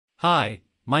Hi,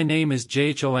 my name is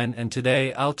John and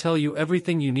today I'll tell you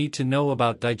everything you need to know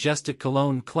about Digestit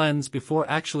Colon Cleanse before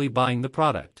actually buying the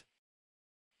product.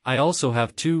 I also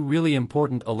have two really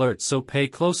important alerts, so pay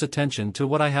close attention to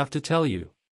what I have to tell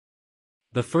you.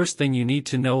 The first thing you need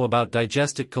to know about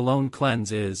Digestit Colon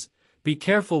Cleanse is, be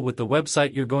careful with the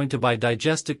website you're going to buy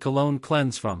Digestit Colon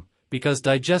Cleanse from, because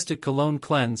Digestit Colon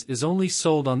Cleanse is only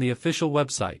sold on the official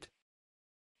website.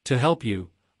 To help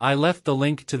you, I left the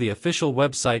link to the official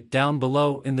website down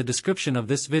below in the description of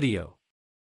this video.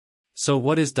 So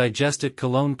what is Digestit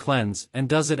Colon Cleanse and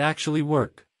does it actually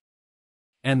work?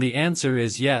 And the answer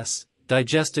is yes,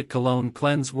 Digestit Colon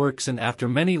Cleanse works, and after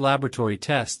many laboratory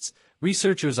tests,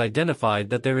 researchers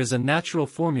identified that there is a natural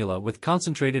formula with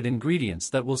concentrated ingredients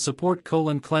that will support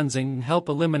colon cleansing and help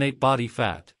eliminate body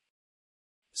fat.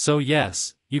 So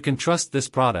yes, you can trust this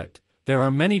product. There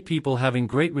are many people having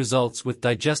great results with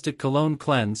Digestit Colon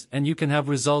Cleanse, and you can have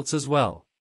results as well.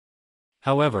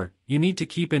 However, you need to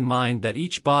keep in mind that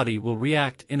each body will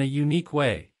react in a unique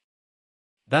way.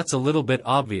 That's a little bit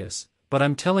obvious, but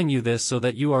I'm telling you this so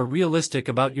that you are realistic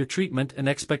about your treatment and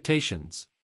expectations.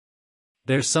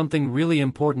 There's something really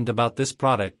important about this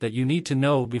product that you need to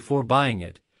know before buying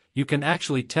it. You can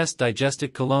actually test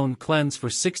Digestit Colon Cleanse for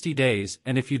 60 days,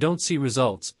 and if you don't see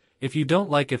results, if you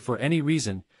don't like it for any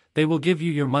reason, they will give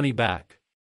you your money back.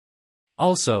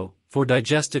 Also, for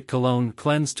Digestit Colon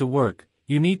Cleanse to work,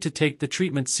 you need to take the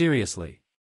treatment seriously.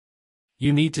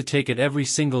 You need to take it every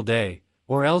single day,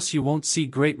 or else you won't see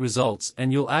great results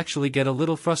and you'll actually get a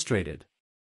little frustrated.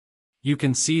 You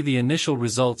can see the initial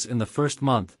results in the first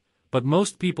month, but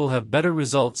most people have better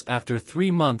results after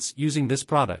 3 months using this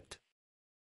product.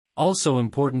 Also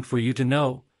important for you to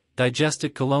know,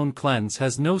 Digestit Colon Cleanse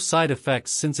has no side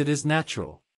effects since it is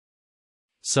natural.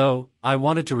 So, I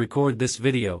wanted to record this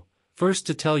video, first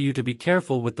to tell you to be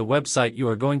careful with the website you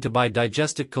are going to buy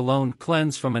Digestit Colon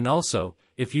Cleanse from, and also,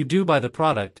 if you do buy the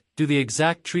product, do the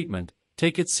exact treatment,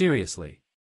 take it seriously.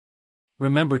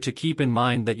 Remember to keep in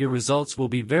mind that your results will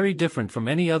be very different from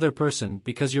any other person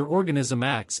because your organism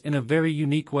acts in a very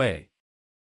unique way.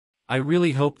 I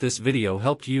really hope this video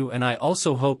helped you, and I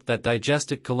also hope that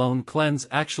Digestit Colon Cleanse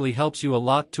actually helps you a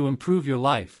lot to improve your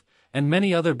life, and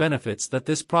many other benefits that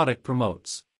this product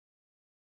promotes.